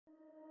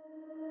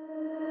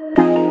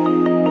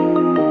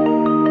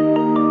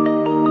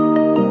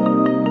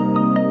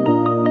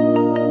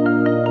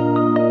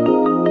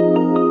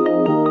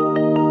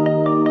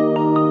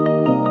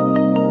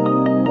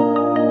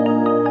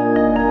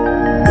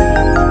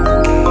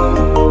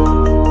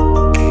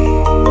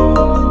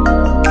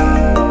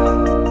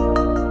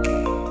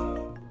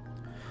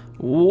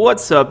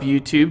What's up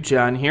YouTube,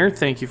 John here.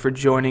 Thank you for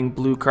joining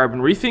Blue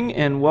Carbon Reefing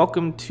and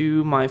welcome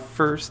to my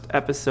first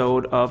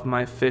episode of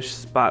my fish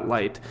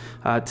spotlight.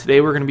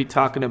 Today we're going to be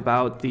talking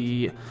about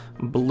the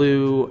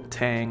blue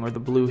tang or the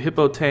blue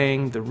hippo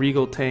tang, the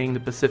regal tang, the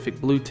Pacific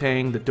blue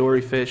tang, the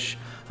Dory fish.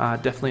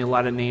 Definitely a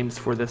lot of names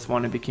for this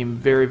one. It became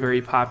very,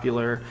 very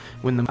popular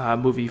when the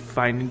movie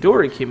Finding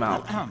Dory came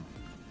out.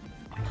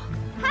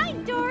 Hi,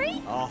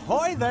 Dory.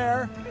 Ahoy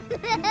there.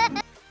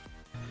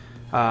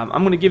 I'm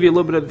going to give you a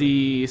little bit of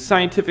the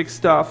scientific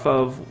stuff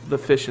of the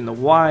fish in the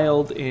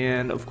wild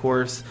and, of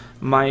course,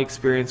 my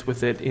experience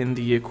with it in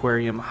the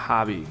aquarium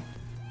hobby.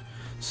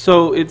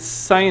 So its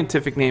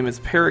scientific name is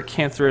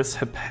Paracanthrus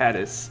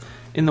hepatus.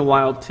 In the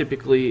wild,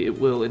 typically it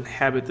will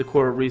inhabit the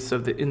coral reefs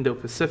of the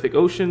Indo-Pacific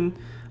Ocean.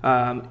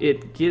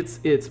 It gets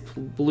its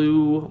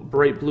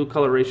bright blue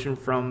coloration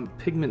from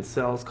pigment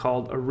cells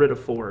called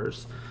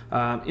iridophores.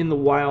 In the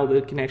wild,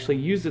 it can actually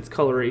use its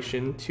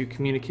coloration to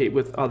communicate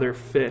with other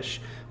fish.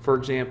 For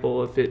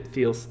example, if it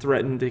feels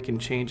threatened, it can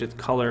change its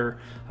color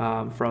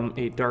from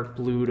a dark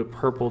blue to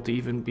purple to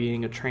even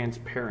being a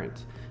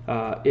transparent.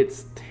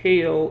 Its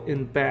tail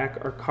and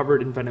back are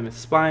covered in venomous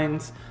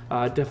spines.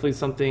 Definitely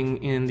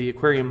something in the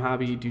aquarium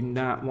hobby you do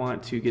not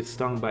want to get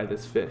stung by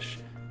this fish.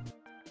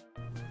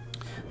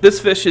 This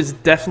fish is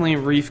definitely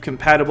reef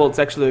compatible. It's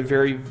actually a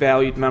very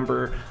valued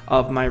member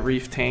of my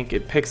reef tank.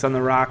 It picks on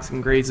the rocks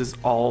and grazes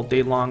all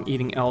day long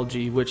eating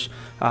algae, which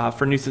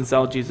for nuisance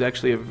algae is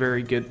actually a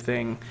very good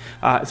thing.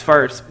 As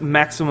far as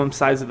maximum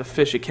size of the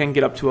fish, it can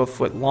get up to a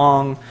foot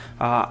long.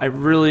 I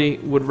really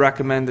would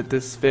recommend that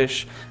this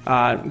fish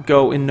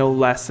go in no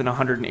less than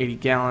 180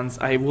 gallons.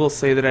 I will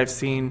say that I've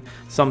seen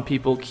some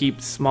people keep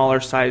smaller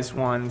sized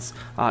ones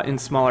in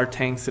smaller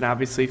tanks and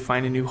obviously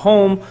find a new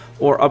home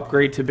or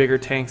upgrade to bigger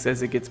tanks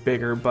as it gets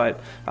bigger, but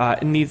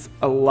it needs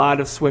a lot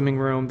of swimming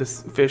room.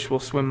 This fish will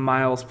swim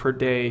miles per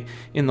day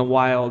in the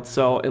wild,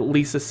 so at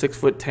least a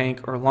 6-foot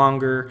tank or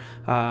longer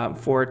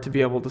for it to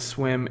be able to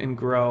swim and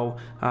grow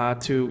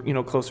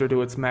to closer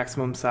to its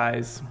maximum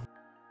size.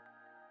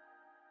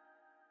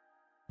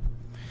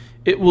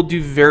 It will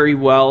do very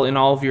well in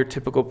all of your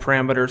typical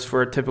parameters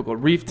for a typical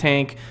reef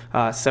tank,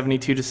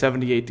 72 to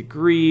 78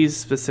 degrees,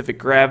 specific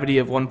gravity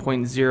of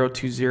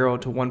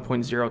 1.020 to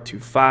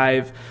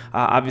 1.025,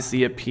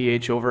 obviously a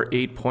pH over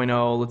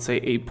 8.0, let's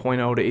say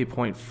 8.0 to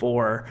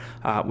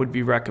 8.4 would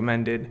be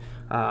recommended.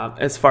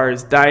 As far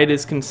as diet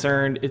is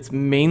concerned, it's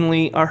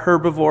mainly a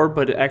herbivore,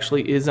 but it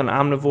actually is an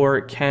omnivore.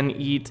 It can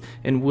eat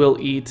and will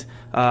eat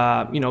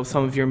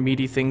some of your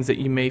meaty things that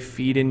you may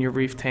feed in your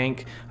reef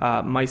tank,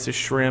 mice or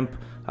shrimp,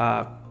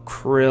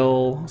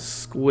 krill,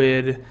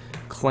 squid,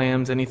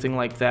 clams, anything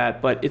like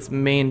that. But its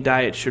main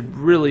diet should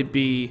really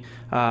be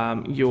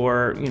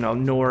your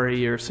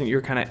nori or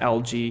your kind of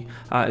algae,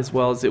 as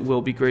well as it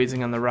will be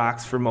grazing on the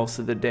rocks for most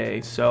of the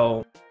day.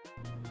 So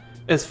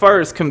as far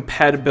as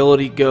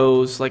compatibility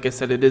goes, like I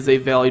said, it is a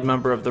valued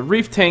member of the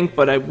reef tank,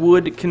 but I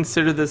would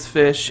consider this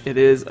fish, it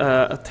is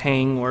a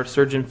tang or a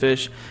surgeon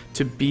fish,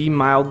 to be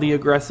mildly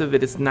aggressive.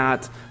 It is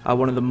not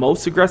one of the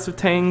most aggressive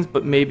tangs,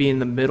 but maybe in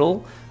the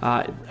middle.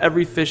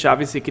 Every fish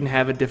obviously can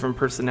have a different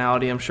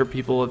personality. I'm sure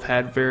people have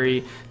had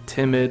very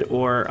timid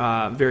or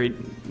very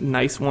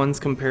nice ones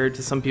compared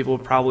to some people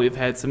who probably have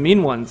had some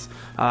mean ones.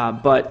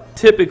 But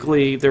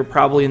typically they're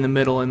probably in the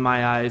middle in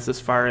my eyes as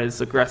far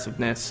as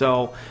aggressiveness.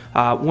 So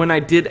when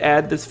I did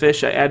add this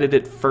fish, I added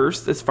it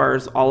first as far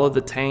as all of the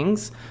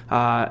tangs,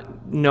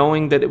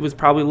 knowing that it was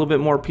probably a little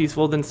bit more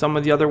peaceful than some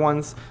of the other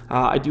ones.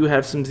 I do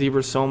have some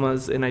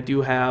zebrosomas, and I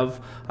do have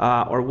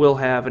or will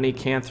have an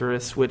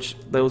acanthrus, which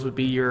those would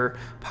be your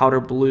powder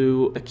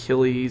blue,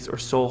 Achilles, or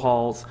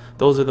sohals.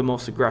 Those are the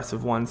most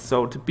aggressive ones.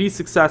 So to be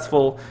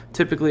successful,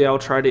 typically I'll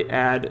try to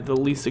add the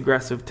least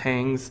aggressive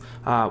tangs,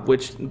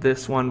 which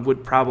this one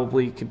would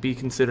probably be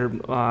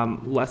considered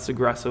less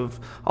aggressive,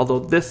 although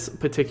this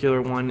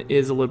particular one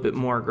is a little bit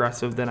more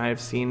aggressive than I have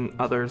seen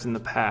others in the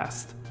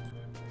past.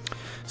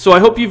 So I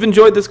hope you've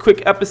enjoyed this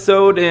quick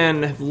episode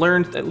and have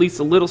learned at least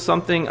a little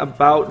something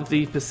about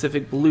the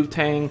Pacific blue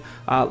tang.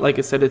 Like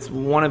I said, it's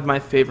one of my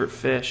favorite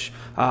fish.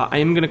 I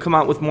am going to come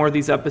out with more of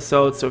these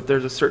episodes, so if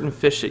there's a certain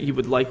fish that you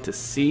would like to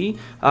see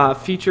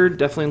featured,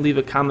 definitely leave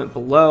a comment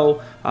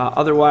below.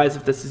 Otherwise,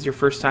 if this is your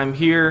first time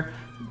here,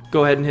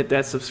 go ahead and hit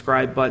that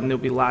subscribe button.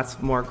 There'll be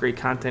lots more great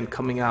content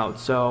coming out.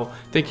 So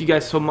thank you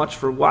guys so much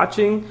for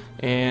watching,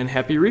 and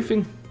happy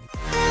reefing.